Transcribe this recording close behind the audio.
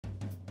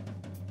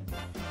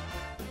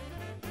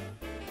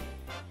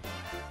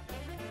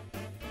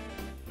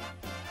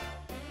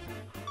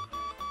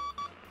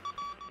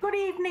Good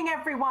evening,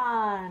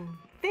 everyone.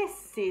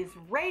 This is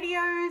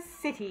Radio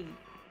City,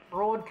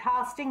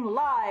 broadcasting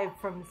live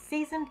from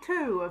Season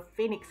 2 of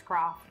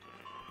Phoenixcraft.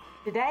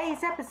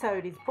 Today's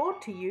episode is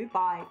brought to you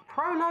by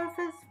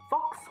ProLoafer's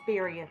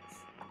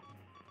Foxperience.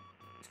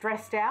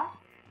 Stressed out?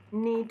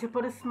 Need to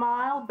put a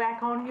smile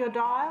back on your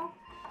dial?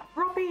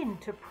 Drop in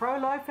to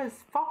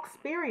ProLoafer's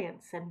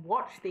Foxperience and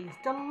watch these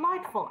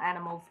delightful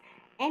animals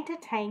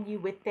entertain you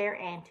with their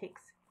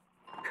antics.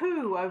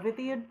 Coo over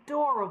the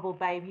adorable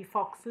baby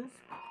foxes,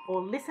 or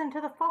listen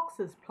to the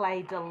foxes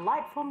play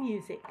delightful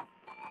music.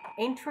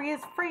 Entry is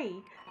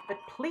free, but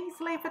please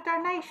leave a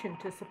donation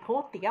to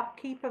support the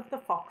upkeep of the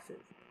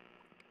foxes.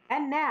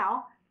 And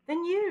now, the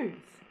news.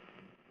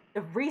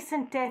 The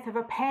recent death of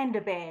a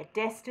panda bear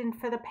destined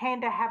for the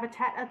panda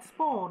habitat at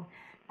spawn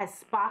has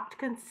sparked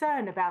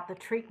concern about the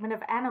treatment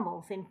of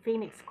animals in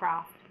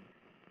Phoenixcraft.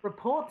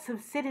 Reports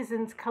of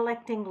citizens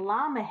collecting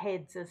llama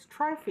heads as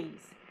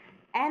trophies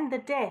and the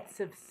deaths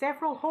of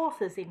several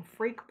horses in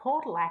freak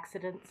portal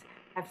accidents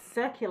have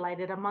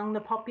circulated among the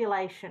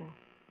population.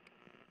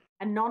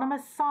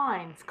 Anonymous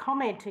signs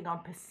commenting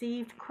on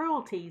perceived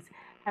cruelties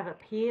have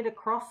appeared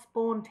across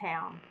Spawn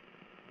Town.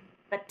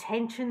 But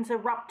tensions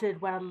erupted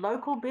when a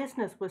local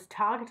business was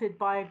targeted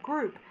by a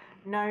group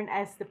known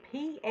as the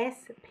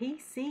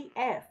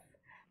PSPCF,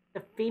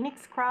 the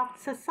Phoenixcraft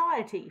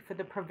Society for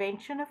the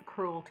Prevention of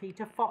Cruelty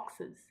to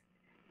Foxes.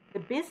 The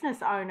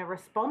business owner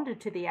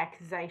responded to the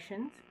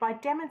accusations by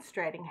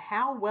demonstrating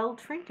how well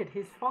treated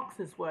his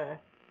foxes were.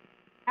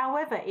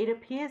 However, it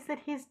appears that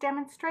his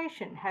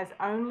demonstration has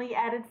only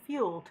added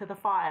fuel to the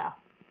fire.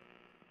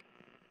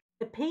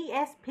 The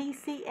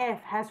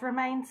PSPCF has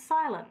remained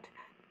silent,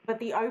 but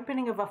the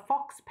opening of a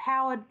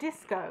fox-powered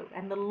disco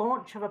and the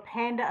launch of a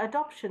panda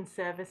adoption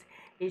service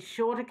is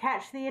sure to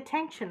catch the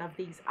attention of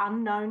these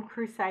unknown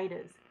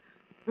crusaders.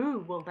 Who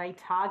will they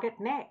target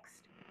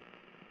next?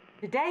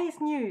 Today's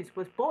news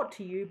was brought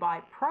to you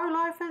by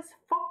ProLoafer's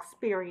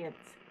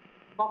Foxperience.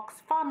 Fox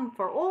fun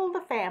for all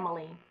the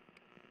family.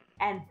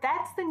 And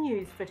that's the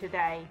news for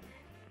today.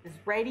 This is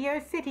Radio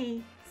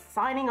City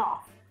signing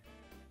off.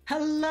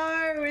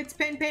 Hello, it's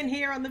Pen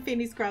here on the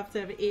Phoenixcraft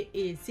server. It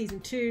is Season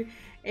 2,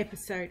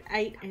 Episode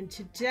 8, and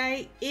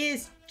today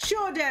is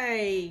Chore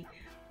Day.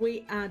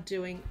 We are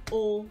doing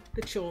all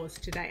the chores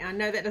today. I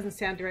know that doesn't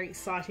sound very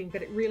exciting,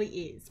 but it really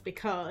is,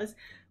 because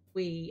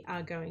we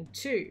are going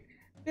to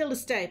build a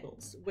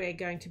stables. We're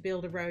going to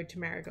build a road to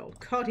Marigold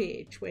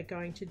Cottage. We're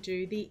going to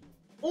do the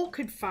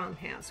orchid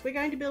farmhouse. We're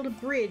going to build a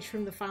bridge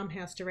from the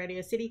farmhouse to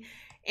Radio City,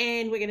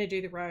 and we're going to do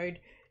the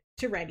road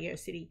to Radio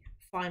City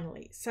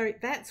finally. So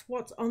that's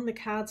what's on the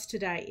cards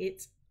today.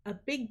 It's a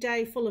big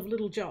day full of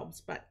little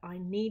jobs, but I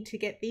need to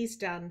get these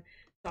done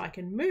so I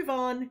can move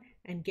on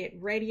and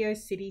get Radio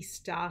City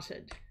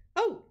started.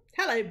 Oh,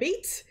 hello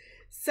Beats.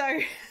 So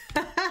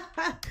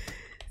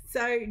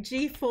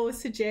G4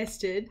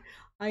 suggested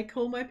I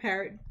call my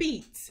parrot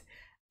Beats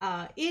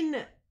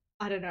in,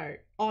 I don't know,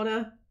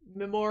 honor,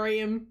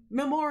 memoriam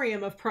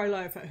of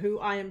ProLoafer, who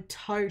I am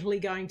totally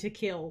going to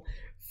kill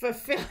for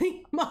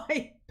filling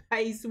my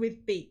base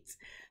with beets.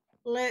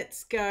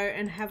 Let's go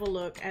and have a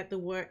look at the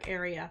work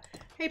area.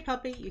 Hey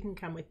puppy, you can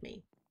come with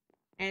me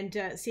and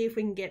see if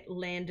we can get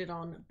landed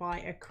on by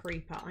a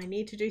creeper. I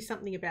need to do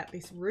something about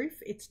this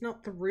roof. It's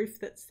not the roof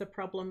that's the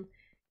problem.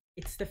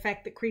 It's the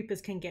fact that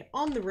creepers can get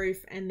on the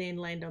roof and then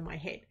land on my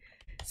head.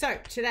 So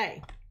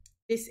today,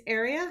 this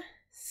area,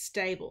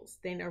 stables,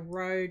 then a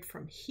road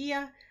from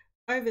here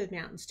over the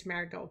mountains to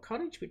Marigold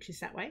Cottage, which is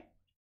that way.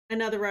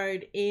 Another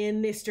road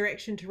in this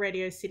direction to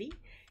Radio City.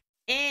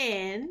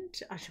 And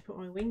I should put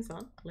my wings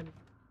on.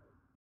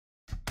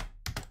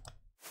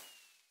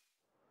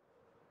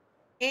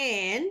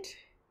 And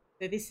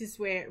so this is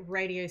where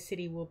Radio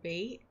City will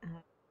be.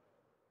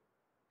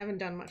 Haven't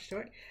done much to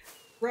it.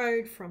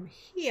 Road from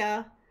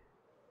here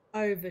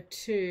over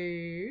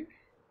to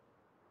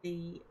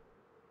the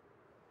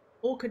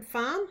orchid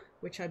farm,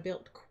 which I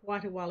built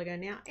quite a while ago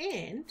now,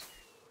 and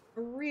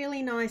a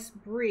really nice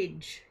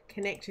bridge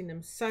connecting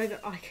them so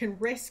that I can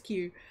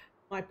rescue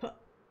my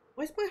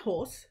where's my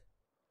horse?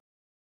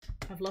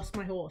 I've lost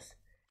my horse.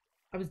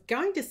 I was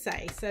going to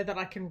say so that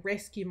I can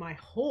rescue my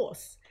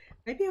horse.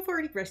 Maybe I've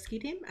already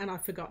rescued him and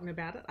I've forgotten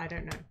about it. I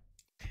don't know.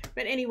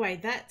 But anyway,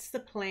 that's the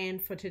plan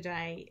for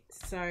today.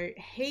 So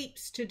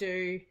heaps to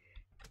do.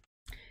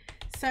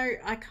 So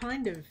I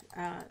kind of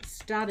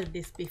started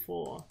this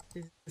before,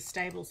 the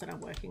stables that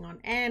I'm working on,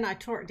 and I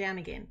tore it down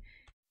again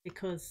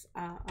because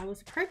I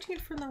was approaching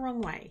it from the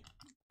wrong way.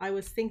 I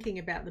was thinking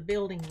about the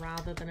building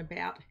rather than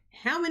about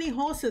how many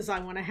horses I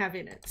want to have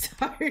in it. So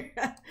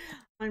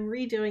I'm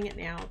redoing it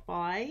now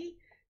by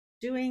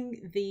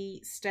doing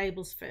the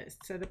stables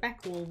first. So the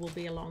back wall will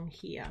be along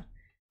here.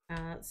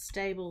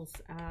 Stables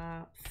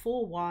are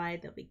 4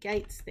 wide. There'll be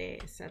gates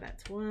there. So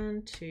that's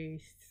 1, 2,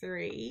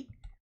 3.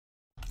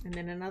 And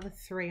then another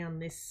 3 on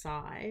this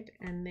side,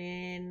 and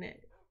then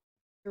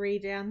 3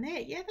 down there.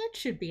 Yeah, that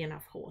should be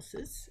enough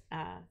horses.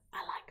 I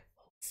like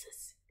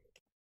horses.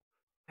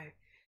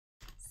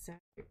 So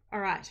all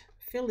right,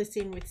 fill this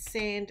in with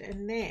sand,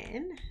 and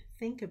then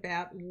think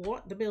about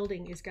what the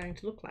building is going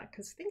to look like,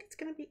 because I think it's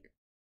going to be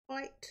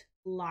quite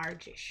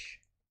largish.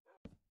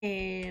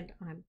 And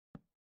I'm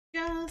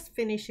just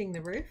finishing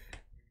the roof.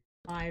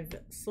 I've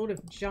sort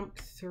of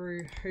jumped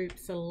through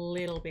hoops a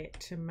little bit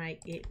to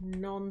make it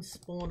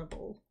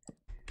non-spawnable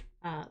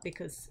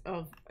because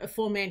of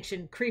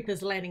aforementioned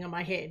creepers landing on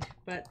my head,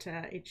 but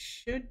it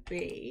should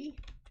be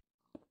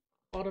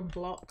bottom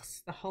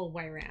blocks the whole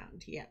way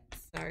around. Yep,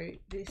 so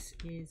this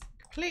is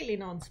completely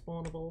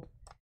non-spawnable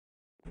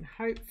and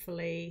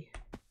hopefully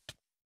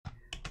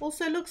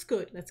also looks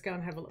good. Let's go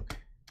and have a look.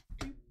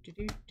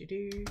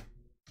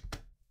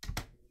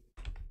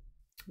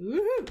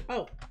 Woohoo!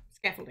 Oh,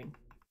 scaffolding.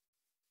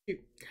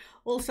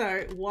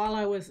 Also, while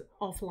I was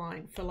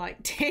offline for like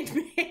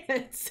 10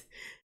 minutes,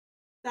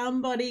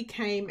 somebody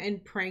came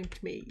and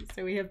pranked me.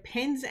 So we have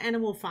Penn's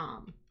Animal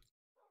Farm.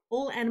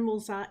 All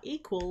animals are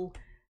equal,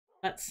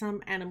 but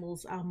some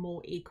animals are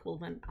more equal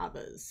than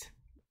others.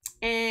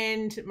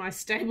 And my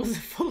stables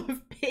are full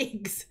of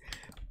pigs.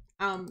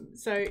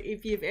 So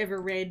if you've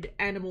ever read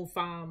Animal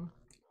Farm,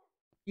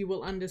 you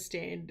will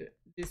understand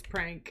this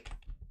prank.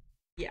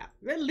 Yeah,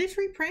 a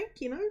literary prank,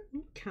 you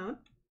know, can't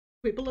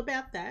quibble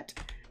about that.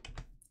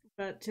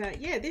 But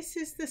yeah, this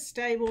is the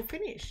stable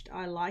finished.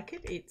 I like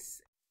it. It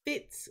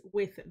fits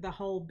with the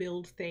whole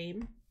build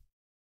theme.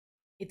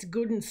 It's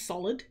good and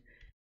solid,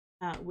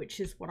 which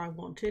is what I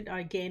wanted.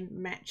 Again,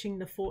 matching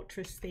the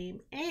fortress theme.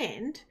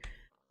 And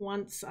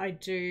once I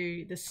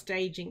do the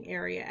staging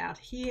area out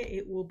here,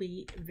 it will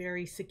be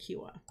very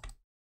secure.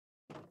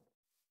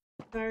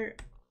 So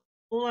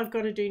all I've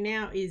got to do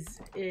now is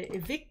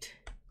evict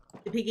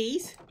the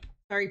piggies.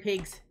 Sorry,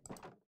 pigs.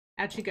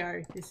 Out you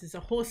go. This is a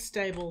horse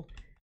stable,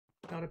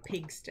 not a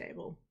pig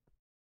stable.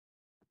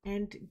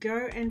 And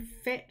go and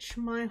fetch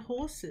my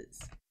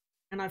horses.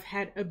 And I've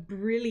had a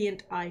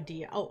brilliant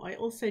idea. Oh, I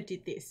also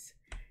did this.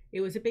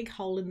 It was a big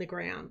hole in the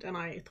ground and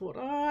I thought,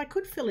 oh, I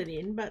could fill it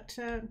in, but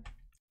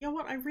you know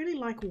what? I really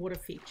like water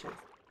features.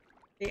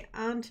 There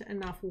aren't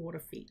enough water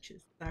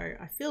features. So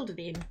I filled it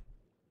in.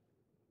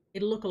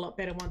 It'll look a lot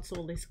better once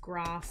all this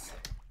grass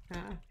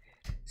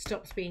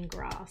stops being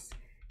grass.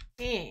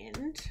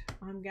 And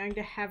I'm going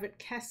to have it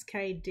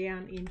cascade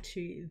down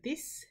into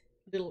this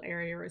little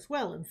area as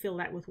well and fill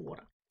that with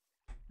water,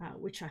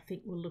 which I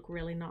think will look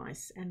really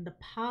nice. And the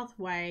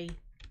pathway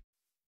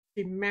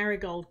to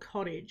Marigold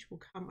Cottage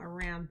will come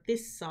around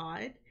this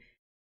side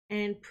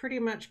and pretty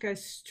much go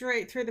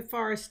straight through the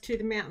forest to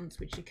the mountains,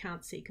 which you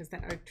can't see because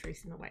that oak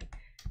tree's in the way,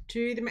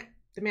 to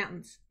the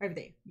mountains over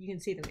there. You can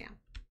see them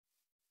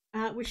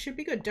now, which should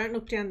be good. Don't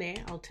look down there.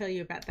 I'll tell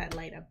you about that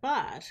later.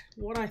 But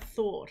what I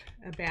thought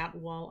about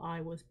while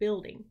I was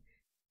building,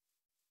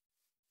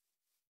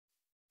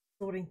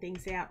 sorting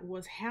things out,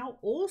 was how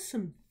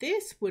awesome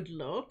this would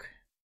look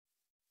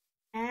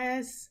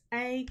as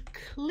a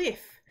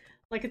cliff.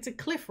 Like it's a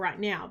cliff right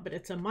now, but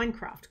it's a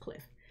Minecraft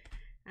cliff.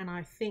 And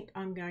I think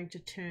I'm going to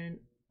turn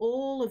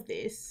all of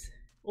this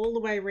all the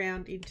way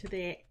around into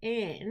there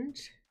and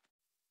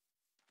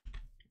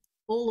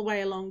all the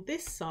way along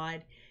this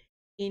side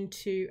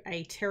into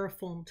a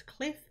terraformed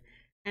cliff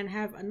and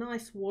have a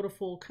nice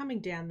waterfall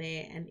coming down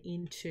there and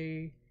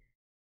into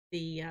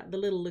the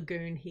little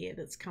lagoon here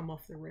that's come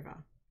off the river.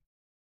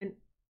 And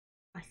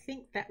I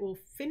think that will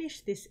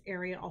finish this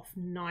area off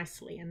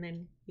nicely. And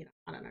then, you know,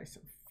 I don't know,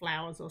 some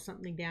flowers or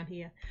something down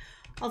here.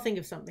 I'll think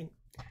of something.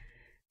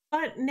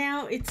 But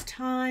now it's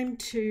time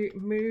to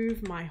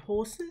move my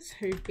horses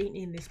who've been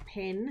in this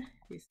pen,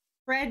 this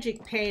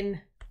tragic pen,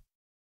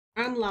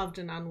 unloved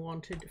and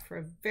unwanted for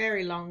a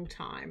very long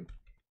time.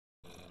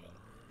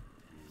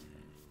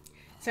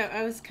 So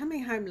I was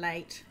coming home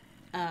late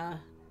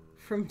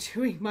from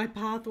doing my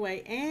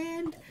pathway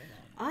and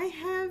I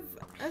have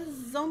a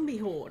zombie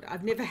horde.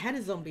 I've never had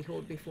a zombie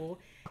horde before,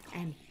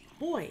 and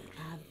boy,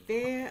 are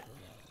there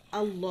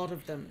a lot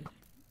of them.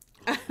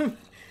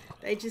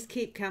 They just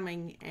keep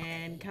coming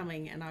and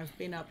coming, and I've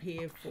been up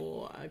here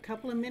for a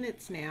couple of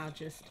minutes now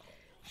just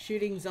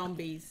shooting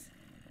zombies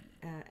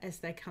as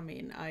they come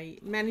in. I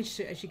managed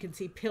to, as you can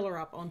see, pillar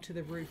up onto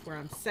the roof where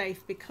I'm safe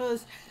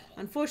because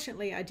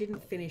unfortunately I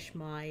didn't finish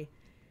my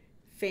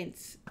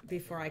fence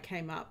before I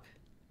came up,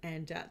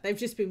 and they've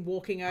just been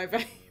walking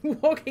over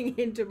walking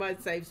into my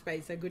safe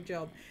space, so good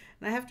job.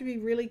 And I have to be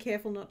really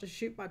careful not to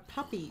shoot my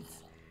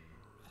puppies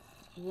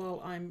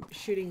while I'm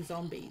shooting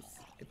zombies,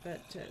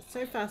 but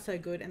so far so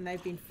good, and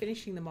they've been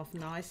finishing them off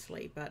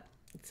nicely, but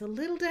it's a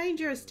little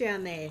dangerous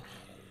down there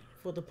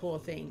for the poor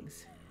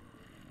things.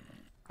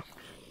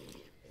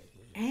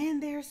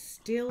 And they're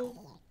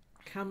still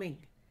coming.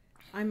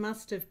 I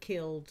must have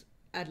killed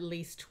at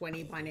least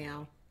 20 by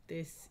now.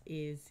 This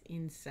is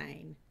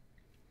insane.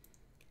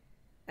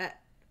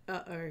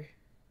 Uh-oh.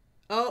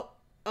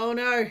 Oh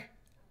no.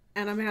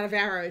 And I'm out of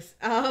arrows.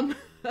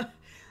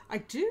 I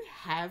do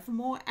have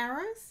more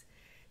arrows.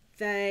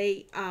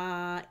 They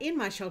are in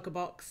my shulker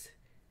box,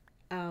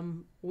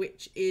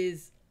 which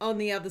is on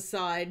the other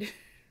side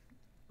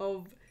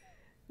of,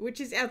 which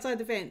is outside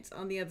the fence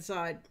on the other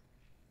side.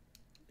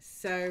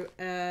 So,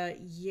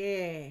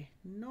 yeah,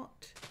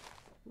 not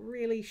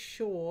really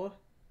sure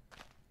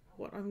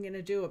what I'm going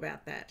to do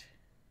about that.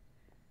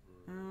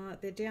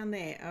 They're down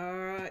there.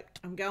 Alright,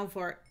 I'm going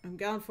for it. I'm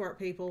going for it,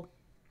 people.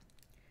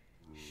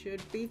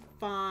 Should be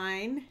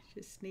fine.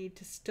 Just need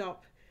to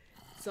stop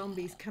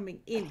zombies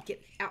coming in.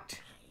 Get out.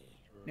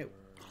 No,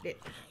 get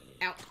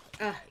out.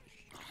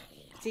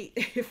 See,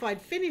 if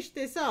I'd finished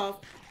this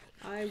off,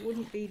 I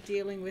wouldn't be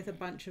dealing with a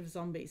bunch of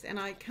zombies. And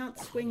I can't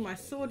swing my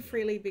sword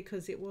freely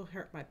because it will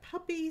hurt my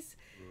puppies.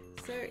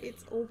 So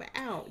it's all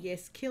out.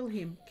 Yes, kill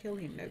him. Kill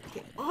him. No,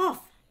 get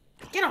off.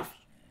 Get off.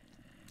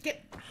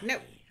 No.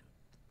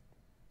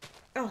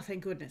 Oh,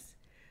 thank goodness.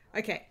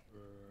 Okay.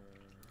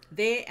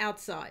 They're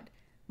outside.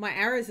 My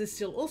arrows are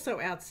still also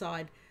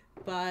outside,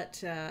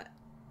 but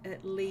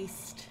at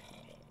least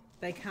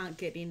they can't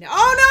get in there.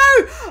 Oh,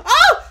 no!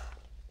 Oh!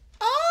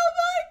 Oh,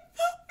 my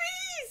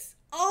puppies!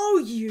 Oh,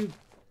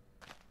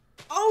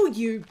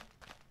 you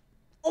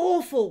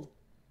awful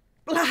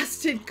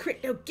blasted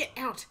crit. No, get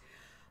out.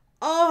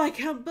 Oh, I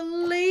can't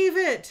believe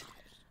it.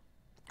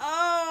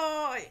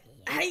 Oh, I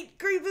hate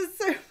creepers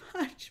so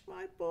much.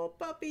 My poor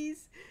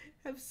puppies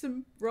have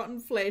some rotten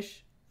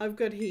flesh. I've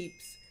got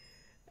heaps.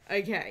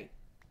 Okay.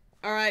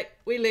 All right.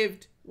 We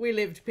lived,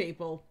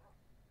 people.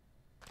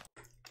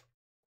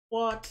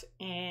 What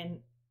an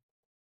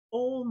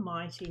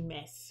almighty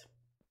mess.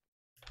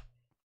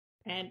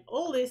 And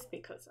all this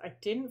because I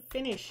didn't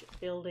finish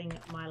building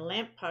my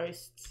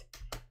lampposts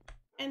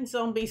and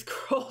zombies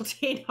crawled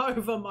in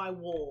over my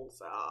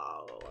walls.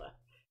 Oh.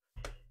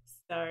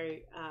 So,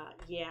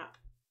 yeah.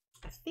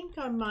 I think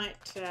I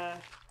might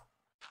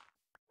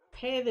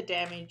repair the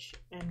damage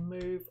and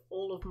move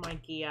all of my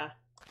gear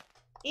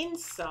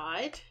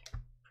inside.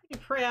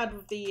 Pretty proud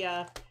of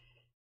the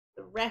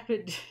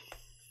rapid,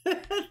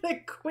 the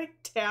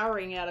quick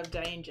towering out of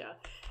danger.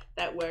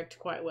 That worked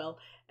quite well.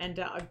 And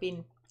I've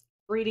been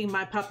breeding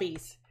my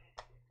puppies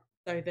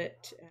so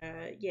that,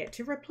 yeah,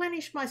 to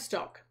replenish my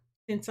stock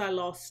since I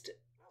lost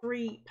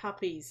 3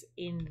 puppies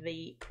in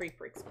the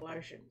creeper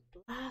explosion.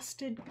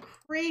 Blasted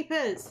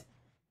creepers!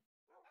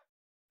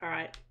 All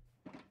right.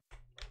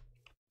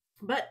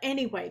 But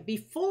anyway,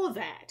 before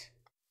that,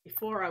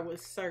 before I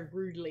was so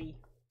rudely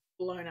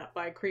blown up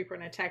by a creeper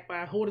and attacked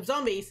by a horde of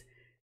zombies,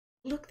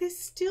 look, there's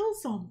still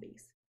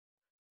zombies.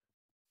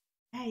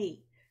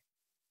 Hey,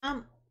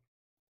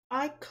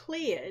 I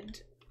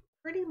cleared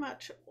pretty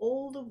much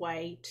all the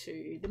way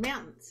to the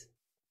mountains.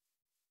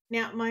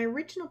 Now, my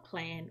original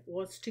plan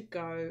was to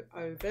go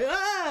over...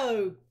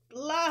 Oh,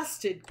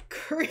 blasted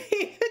creeper.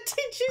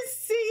 Did you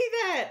see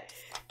that?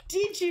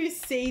 Did you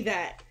see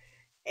that?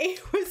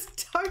 It was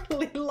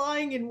totally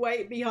lying in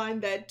wait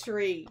behind that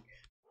tree.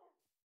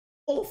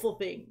 Awful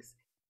things.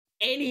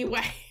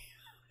 Anyway,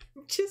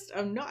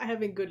 I'm not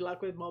having good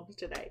luck with mobs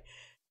today.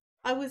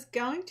 I was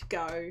going to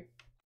go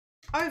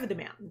over the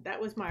mountain.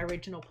 That was my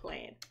original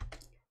plan.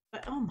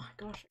 But oh my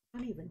gosh, I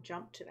can't even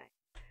jump today.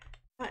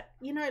 But,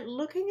 you know,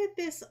 looking at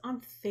this, I'm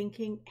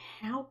thinking,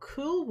 how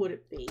cool would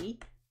it be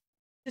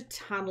to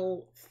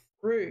tunnel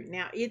through?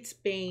 Now, it's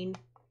been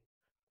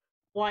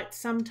quite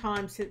some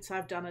time since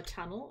I've done a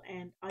tunnel,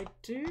 and I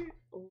do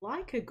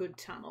like a good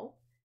tunnel.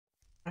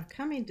 I've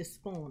come into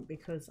spawn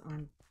because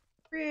I'm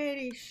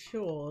pretty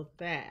sure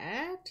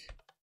that...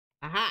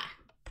 Aha!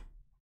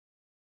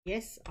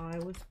 Yes, I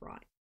was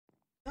right.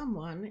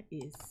 Someone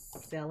is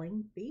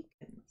selling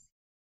beacons.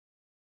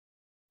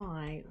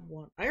 I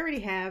already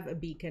have a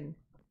beacon,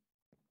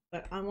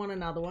 but I want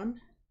another one.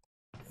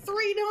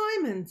 3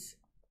 diamonds!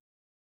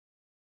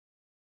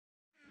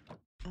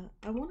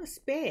 I want a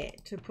spare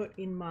to put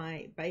in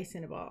my base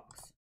in a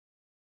box.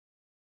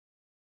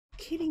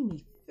 Kidding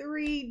me,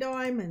 3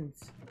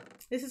 diamonds.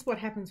 This is what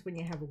happens when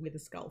you have a wither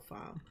skull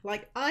farm.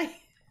 Like, I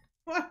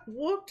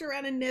walked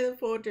around a nether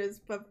fortress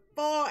for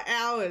 4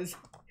 hours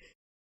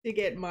to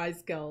get my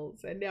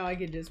skulls, and now I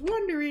can just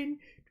wander in.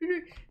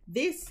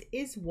 This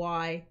is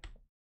why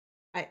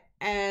I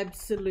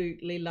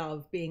absolutely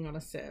love being on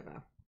a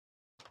server,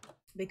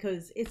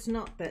 because it's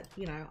not that,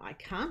 you know, I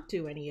can't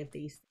do any of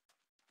these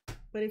things,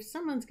 but if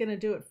someone's going to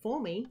do it for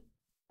me,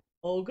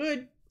 all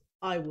good.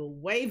 I will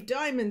wave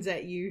diamonds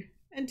at you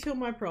until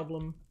my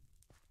problem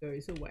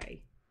goes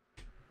away.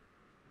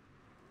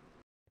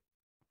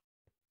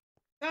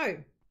 So,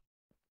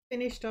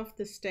 finished off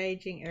the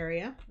staging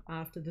area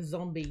after the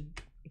zombie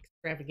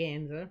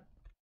extravaganza,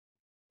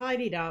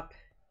 tidied up,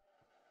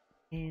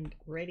 and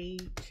ready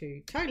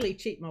to totally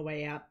cheat my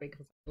way out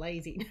because I'm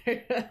lazy.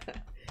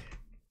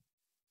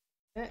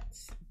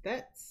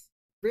 That's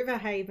River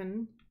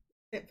Haven,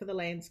 except for the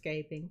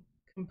landscaping,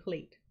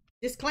 complete.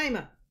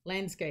 Disclaimer,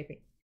 landscaping.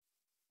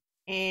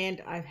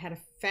 And I've had a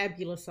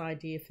fabulous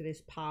idea for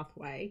this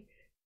pathway,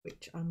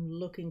 which I'm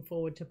looking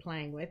forward to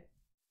playing with.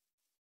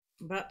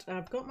 But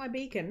I've got my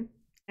beacon,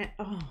 and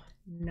oh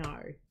no.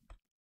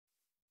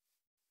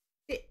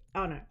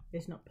 Oh no,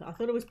 there's not. I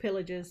thought it was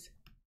pillagers.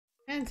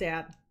 Turns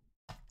out,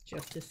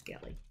 just a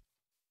skelly.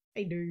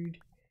 Hey dude.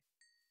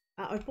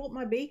 I brought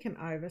my beacon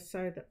over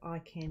so that I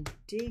can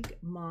dig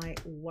my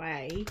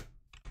way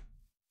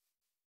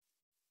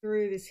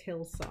through this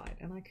hillside,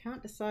 and I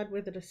can't decide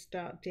whether to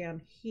start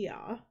down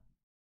here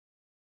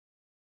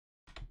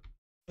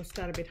We'll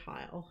start a bit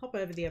higher. I'll hop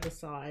over the other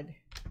side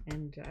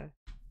and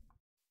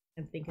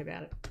think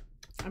about it.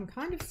 I'm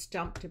kind of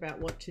stumped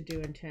about what to do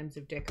in terms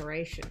of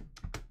decoration.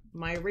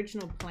 My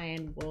original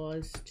plan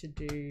was to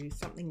do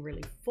something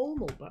really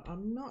formal, but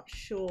I'm not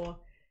sure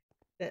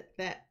that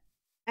that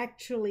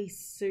actually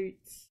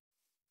suits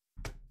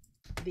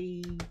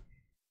the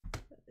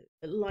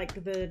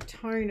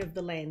tone of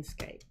the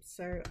landscape.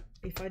 So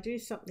if I do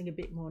something a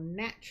bit more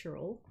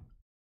natural,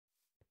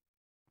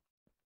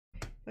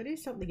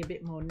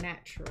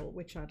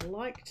 which I'd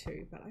like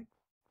to,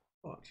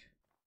 but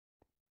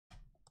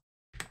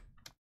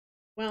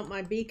well,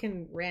 my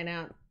beacon ran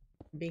out.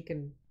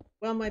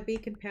 My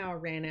beacon power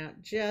ran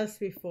out just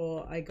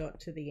before I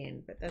got to the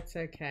end, but that's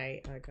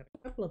okay. I got a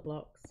couple of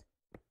blocks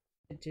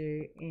to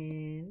do,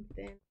 and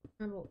then the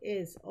tunnel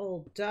is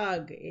all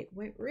dug. It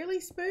went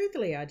really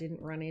smoothly. I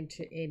didn't run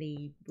into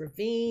any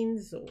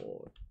ravines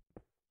or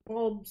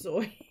bobs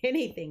or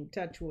anything.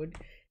 Touch wood.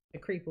 The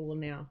creeper will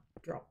now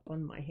drop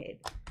on my head.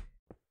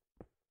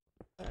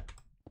 But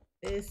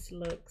this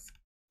looks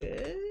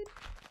good.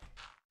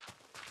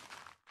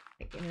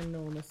 Like an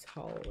enormous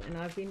hole, and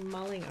I've been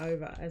mulling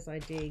over as I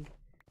dig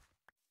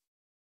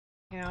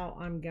how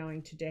I'm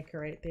going to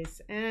decorate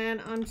this,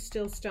 and I'm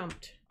still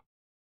stumped.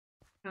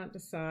 Can't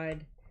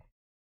decide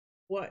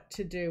what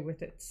to do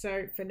with it.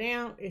 So for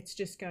now, it's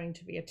just going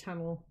to be a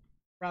tunnel,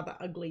 rather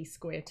ugly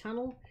square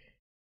tunnel.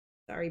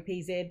 Sorry,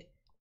 PZ.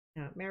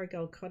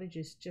 Marigold Cottage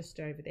is just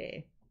over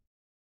there.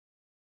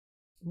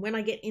 When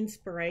I get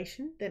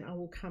inspiration, then I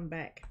will come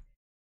back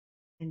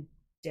and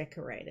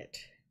decorate it.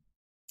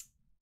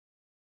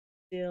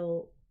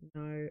 Still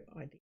no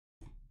idea.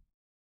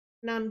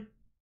 None.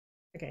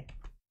 Okay.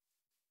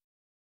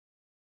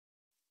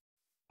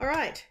 All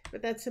right,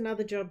 but that's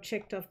another job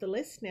checked off the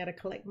list. Now to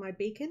collect my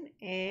beacon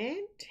and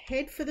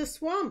head for the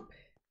swamp.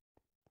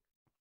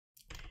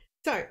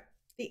 So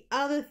the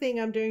other thing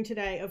I'm doing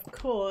today, of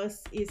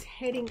course, is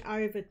heading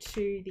over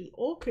to the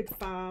orchid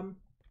farm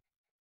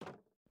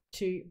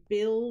to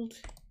build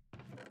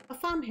a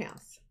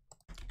farmhouse.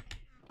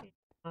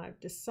 I've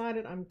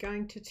decided I'm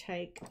going to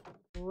take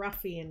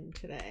Ruffian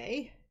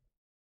today.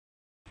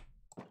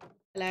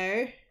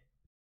 Hello.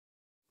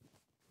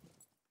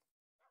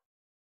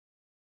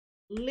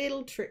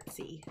 Little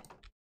Tripsy.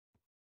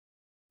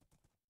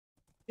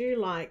 Do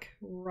like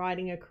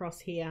riding across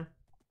here.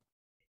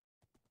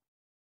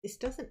 This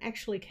doesn't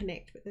actually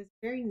connect, but there's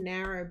a very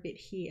narrow bit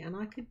here, and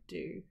I could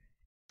do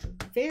a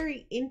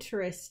very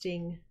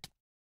interesting,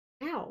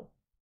 ow,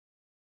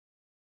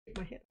 hit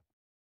my head.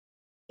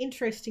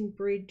 Interesting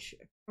bridge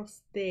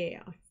across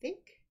there, I think.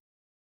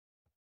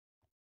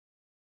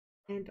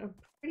 And I'm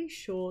pretty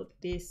sure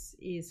this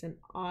is an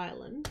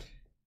island.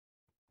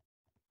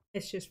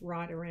 Let's just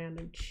ride around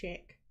and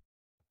check.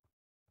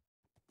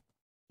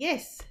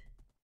 Yes,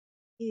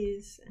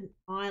 is an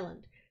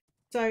island.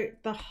 So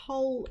the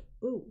whole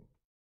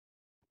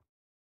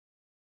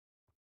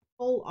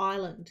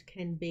island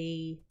can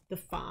be the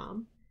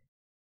farm.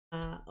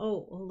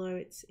 Although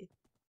it's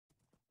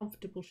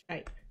comfortable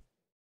shape.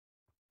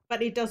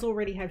 But it does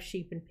already have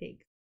sheep and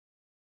pigs.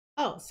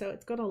 Oh, so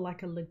it's got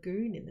like a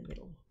lagoon in the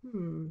middle.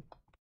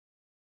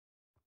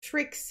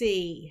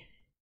 Tricksy.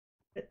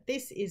 But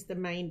this is the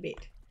main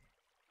bit.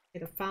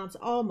 The farms.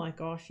 Oh my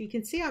gosh, you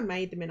can see I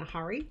made them in a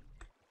hurry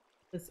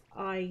because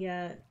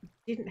I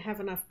didn't have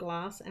enough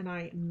glass and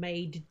I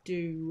made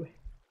do,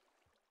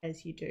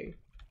 as you do.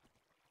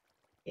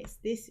 Yes,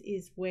 this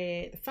is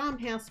where the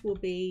farmhouse will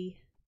be,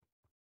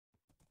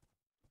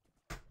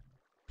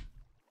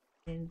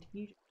 and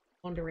you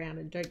wander around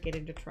and don't get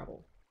into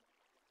trouble.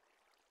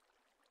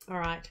 All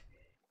right,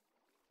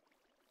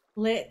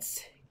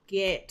 let's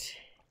get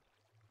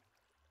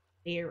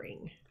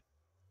clearing.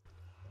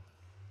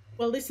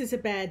 Well, this is a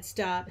bad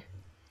start.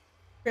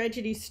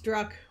 Tragedy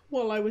struck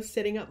while I was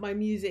setting up my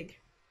music.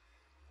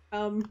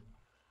 And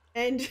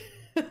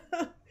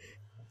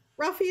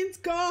Ruffian's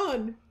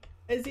gone,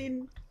 as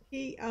in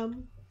he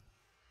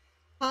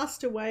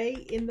passed away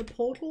in the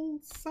portal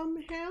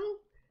somehow.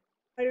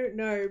 I don't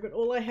know, but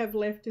all I have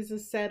left is a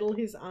saddle,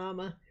 his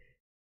armor,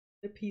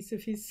 a piece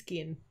of his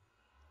skin.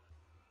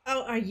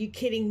 Oh, are you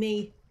kidding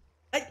me?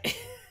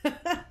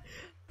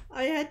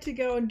 I had to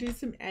go and do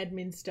some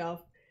admin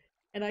stuff,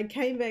 and I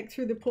came back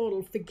through the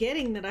portal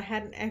forgetting that I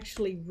hadn't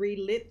actually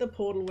relit the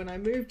portal when I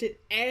moved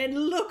it, and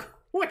look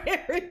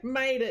where it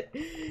made it.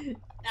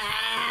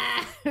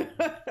 Ah!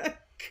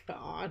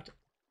 God.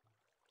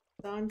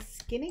 So I'm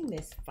skinning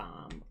this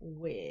farm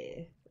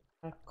with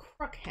a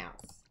crock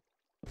house.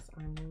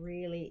 I'm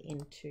really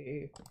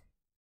into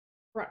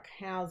crock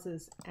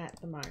houses at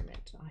the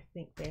moment. I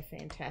think they're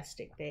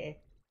fantastic. They're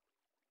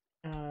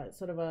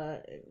sort of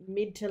a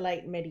mid to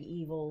late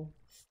medieval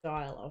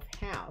style of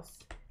house,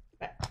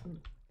 but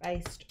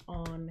based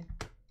on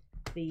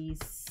these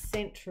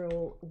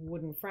central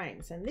wooden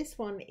frames. And this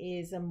one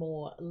is a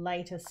more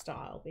later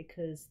style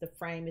because the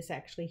frame is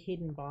actually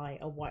hidden by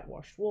a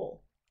whitewashed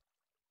wall.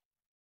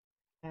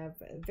 I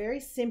have a very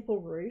simple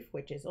roof,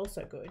 which is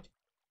also good.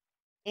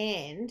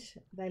 And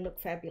they look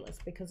fabulous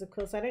because, of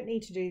course, I don't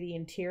need to do the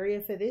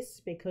interior for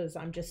this because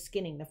I'm just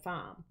skinning the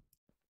farm.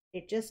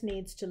 It just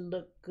needs to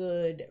look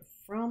good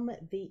from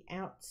the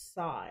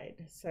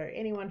outside. So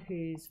anyone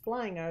who's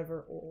flying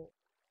over or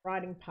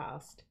riding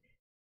past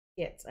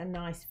gets a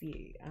nice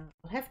view.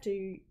 I'll have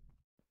to...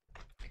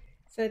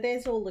 So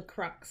there's all the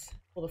crux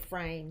or the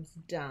frames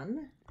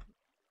done.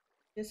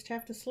 Just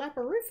have to slap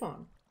a roof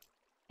on.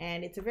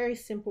 And it's a very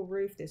simple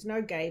roof. There's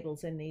no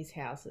gables in these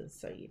houses,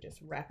 so you just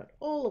wrap it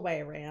all the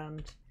way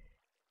around.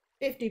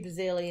 50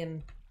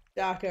 bazillion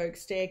dark oak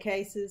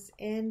staircases,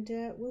 and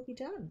we'll be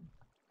done.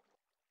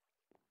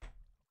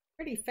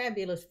 Pretty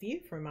fabulous view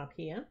from up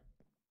here.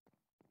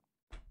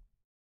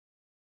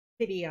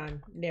 Pity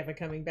I'm never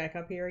coming back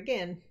up here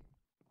again.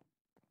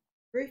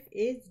 Roof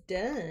is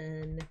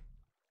done.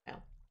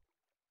 Well,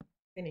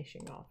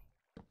 finishing off.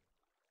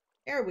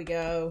 There we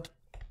go.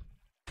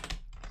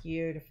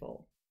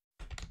 Beautiful.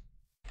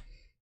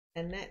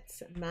 And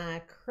that's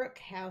my crook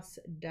house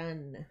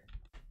done.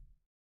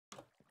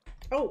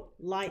 Oh,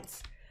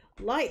 lights.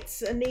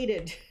 Lights are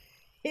needed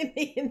in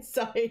the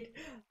inside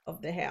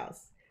of the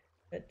house.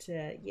 But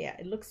yeah,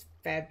 it looks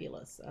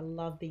fabulous. I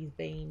love these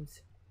beams.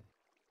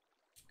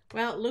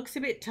 Well, it looks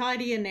a bit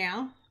tidier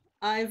now.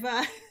 I've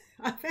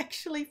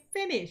actually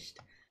finished.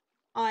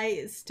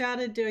 I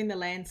started doing the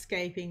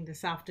landscaping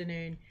this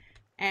afternoon,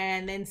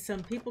 and then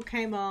some people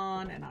came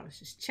on and I was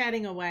just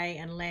chatting away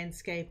and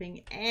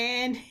landscaping,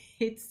 and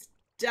it's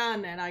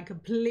done, and I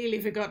completely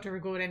forgot to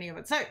record any of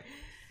it. So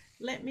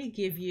let me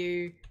give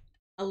you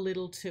a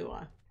little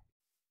tour.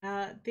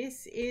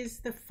 This is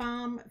the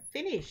farm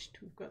finished.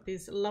 We've got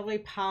this lovely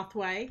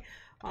pathway.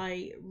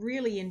 I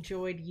really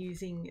enjoyed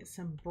using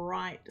some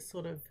bright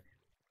sort of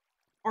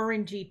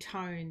orangey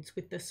tones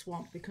with the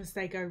swamp because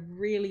they go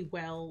really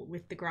well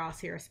with the grass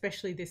here,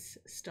 especially this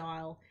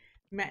style.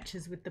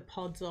 Matches with the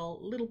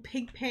podzol. Little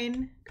pig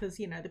pen, because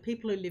you know the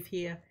people who live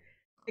here,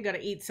 they got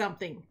to eat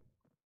something.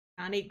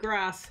 Can't eat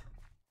grass.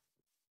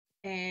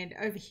 And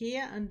over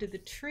here under the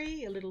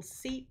tree, a little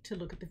seat to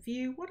look at the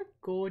view. What a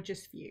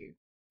gorgeous view.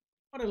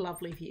 What a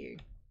lovely view.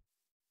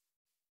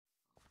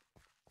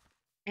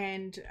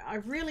 And I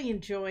really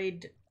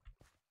enjoyed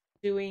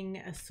doing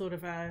a sort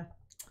of a,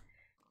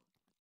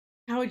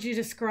 how would you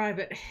describe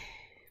it?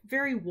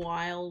 Very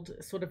wild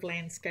sort of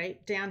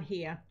landscape down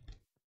here.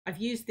 I've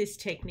used this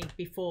technique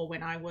before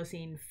when I was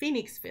in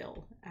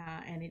Phoenixville,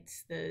 and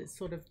it's the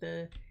sort of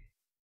the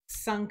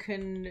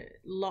sunken,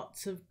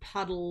 lots of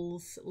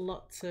puddles,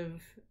 lots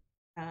of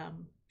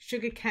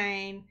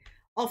sugarcane,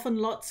 often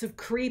lots of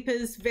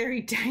creepers,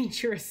 very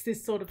dangerous,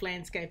 this sort of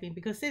landscaping,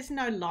 because there's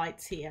no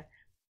lights here.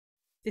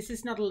 This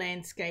is not a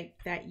landscape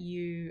that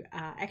you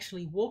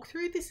actually walk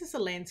through. This is a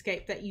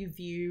landscape that you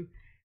view,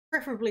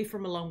 preferably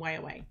from a long way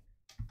away.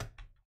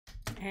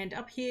 And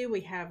up here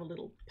we have a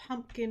little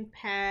pumpkin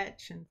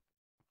patch and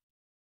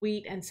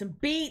wheat and some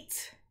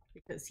beets,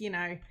 because, you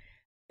know,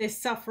 they're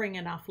suffering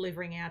enough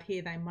living out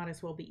here. They might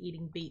as well be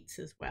eating beets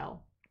as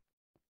well.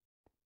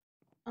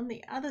 On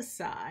the other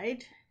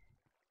side,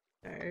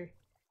 so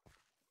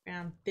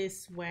around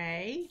this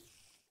way,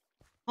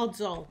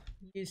 podzol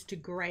used to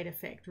great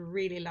effect.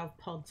 Really love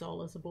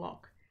podzol as a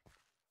block.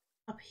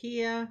 Up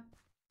here,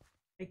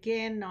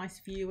 again, nice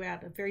view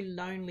out, a very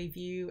lonely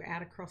view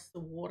out across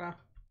the water.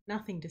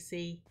 Nothing to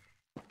see.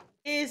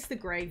 Here's the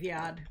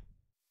graveyard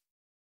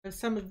of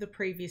some of the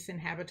previous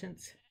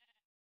inhabitants.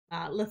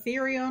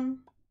 Letherion,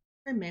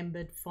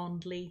 remembered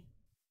fondly,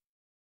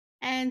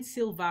 and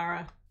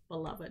Silvara,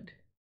 beloved.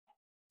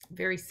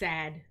 Very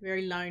sad,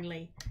 very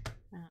lonely.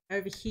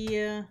 Over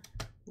here,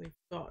 we've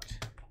got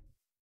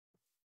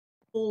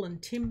fallen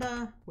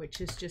timber, which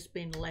has just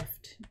been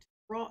left to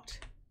rot.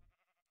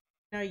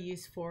 No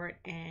use for it.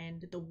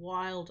 And the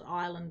wild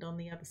island on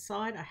the other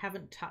side, I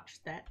haven't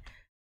touched that.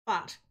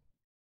 But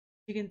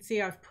you can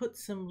see I've put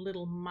some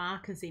little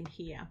markers in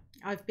here.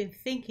 I've been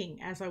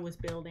thinking as I was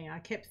building, I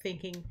kept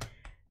thinking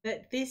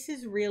that this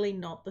is really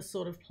not the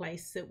sort of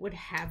place that would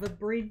have a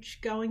bridge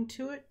going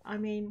to it. I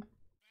mean,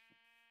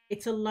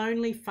 it's a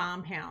lonely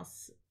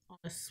farmhouse on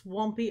a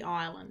swampy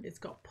island. It's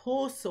got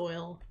poor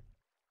soil,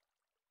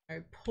 you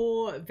know,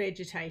 poor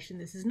vegetation.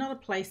 This is not a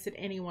place that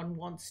anyone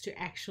wants to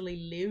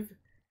actually live.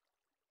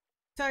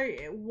 So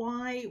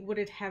why would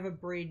it have a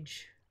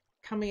bridge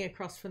coming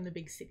across from the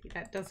big city?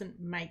 That doesn't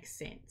make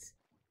sense.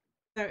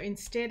 So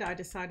instead I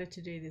decided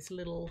to do this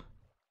little,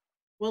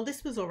 well,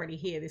 this was already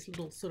here, this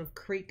little sort of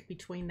creek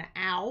between the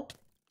ow,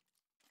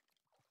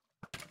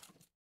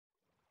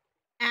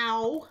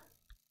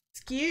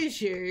 excuse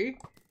you.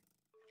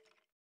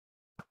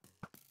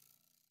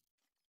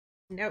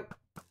 No.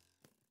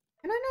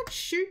 Can I not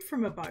shoot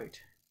from a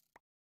boat?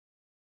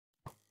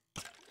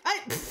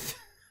 This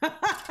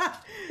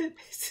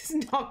is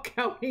not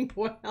going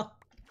well.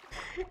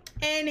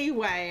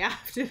 Anyway,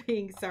 after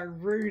being so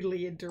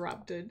rudely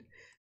interrupted,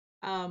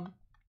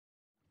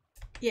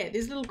 yeah,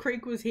 this little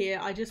creek was here.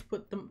 I just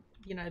put them,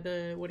 you know,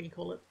 the, what do you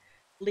call it,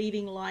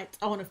 leading lights.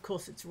 Oh, and of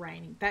course it's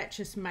raining. That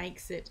just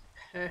makes it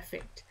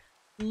perfect.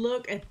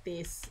 Look at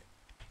this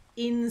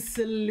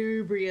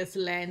insalubrious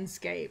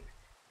landscape.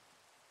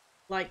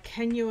 Like,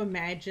 can you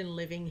imagine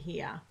living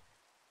here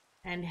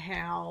and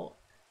how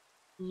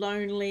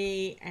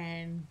lonely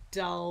and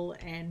dull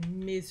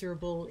and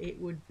miserable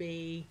it would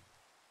be?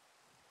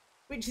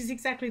 Which is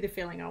exactly the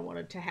feeling I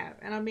wanted to have.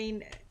 And I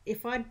mean,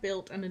 if I'd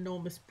built an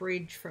enormous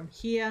bridge from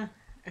here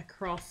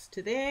across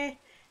to there,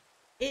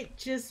 it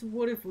just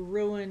would have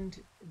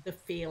ruined the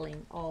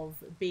feeling of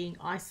being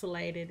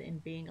isolated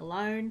and being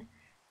alone.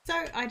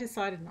 So I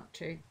decided not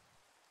to.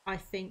 I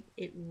think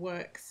it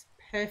works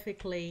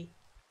perfectly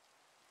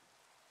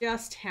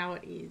just how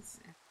it is.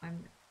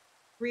 I'm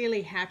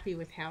really happy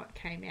with how it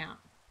came out.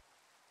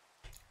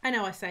 I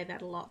know I say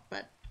that a lot,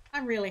 but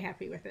I'm really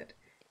happy with it.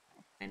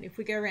 And if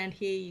we go around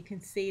here, you can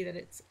see that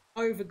it's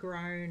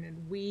overgrown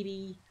and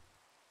weedy.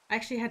 I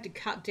actually had to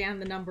cut down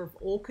the number of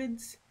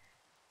orchids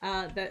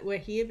that were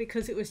here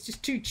because it was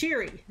just too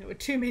cheery. There were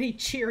too many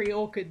cheery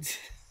orchids.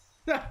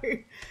 So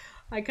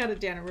I cut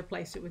it down and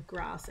replaced it with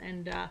grass.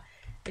 And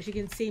as you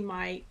can see,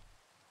 my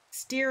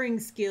steering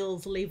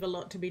skills leave a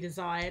lot to be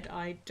desired.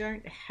 I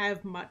don't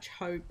have much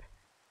hope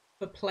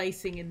for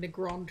placing in the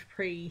Grand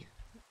Prix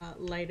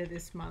later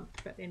this month.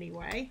 But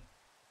anyway,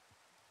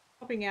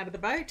 hopping out of the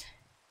boat.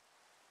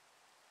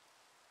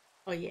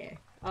 Oh yeah,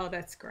 oh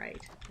that's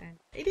great. And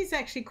it is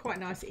actually quite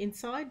nice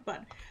inside,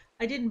 but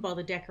I didn't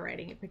bother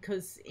decorating it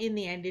because in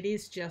the end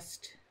it's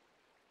just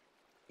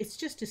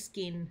a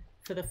skin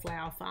for the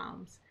flower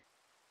farms.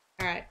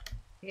 All right,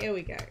 here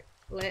we go.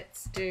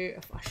 Let's do,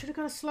 I should have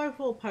got a slow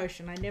fall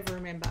potion. I never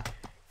remember.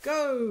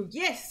 Go,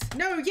 yes,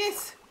 no,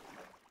 yes,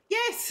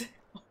 yes.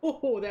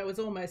 Oh, that was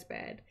almost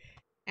bad.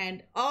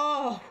 And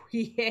oh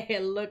yeah,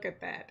 look at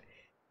that.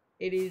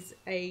 It is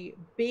a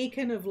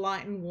beacon of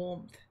light and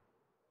warmth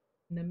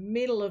in the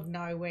middle of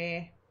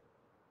nowhere.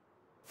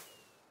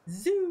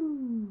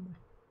 Zoom.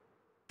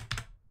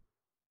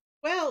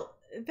 Well,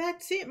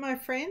 that's it, my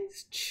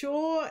friends.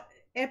 Chore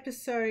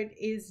episode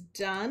is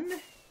done.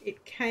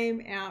 It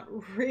came out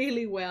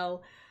really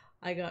well.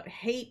 I got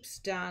heaps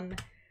done.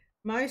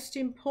 Most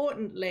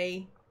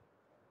importantly,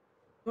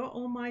 got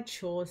all my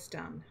chores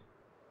done.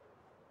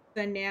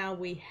 So now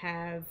we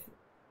have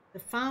the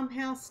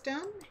farmhouse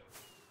done.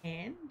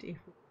 And if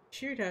we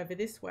shoot over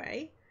this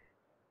way,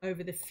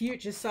 over the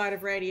future side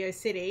of Radio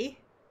City,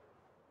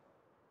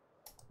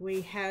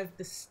 we have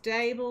the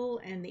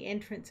stable and the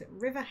entrance at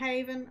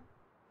Riverhaven.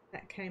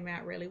 That came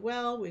out really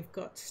well. We've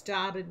got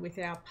started with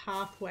our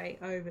pathway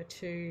over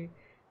to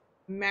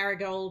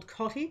Marigold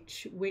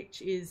Cottage,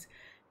 which is,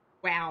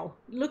 wow,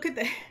 look at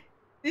that.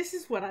 This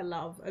is what I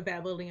love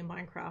about building in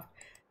Minecraft.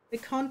 The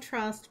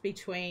contrast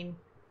between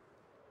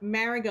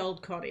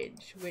Marigold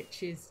Cottage,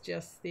 which is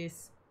just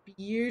this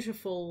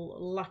beautiful,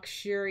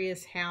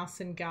 luxurious house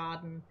and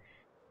garden,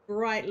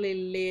 brightly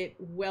lit,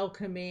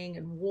 welcoming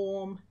and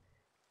warm.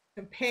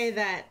 Compare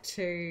that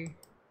to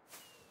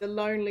the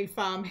lonely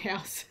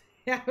farmhouse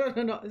out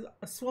on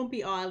a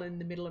swampy island in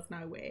the middle of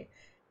nowhere.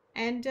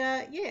 And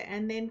yeah,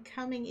 and then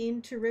coming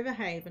into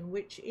Riverhaven,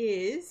 which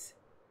is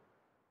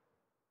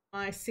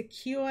my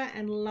secure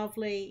and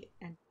lovely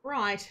and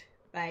bright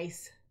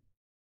base.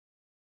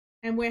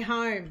 And we're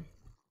home.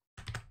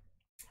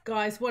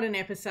 Guys, what an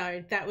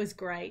episode. That was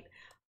great.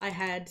 I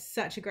had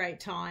such a great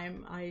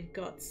time. I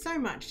got so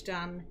much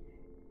done.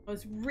 I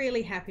was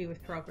really happy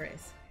with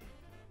progress.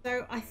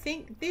 So I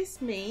think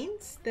this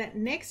means that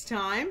next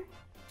time,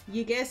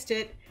 you guessed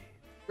it,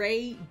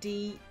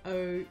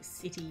 Radio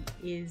City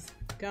is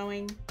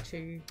going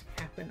to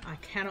happen. I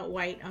cannot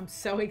wait. I'm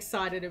so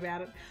excited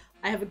about it.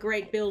 I have a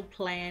great build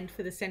planned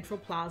for the Central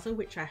Plaza,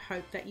 which I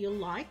hope that you'll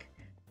like.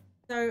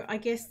 So I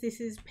guess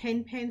this is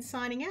Pen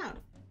signing out.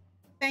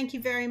 Thank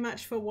you very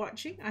much for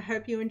watching. I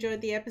hope you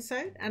enjoyed the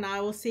episode, and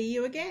I will see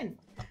you again.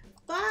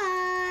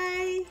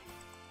 Bye!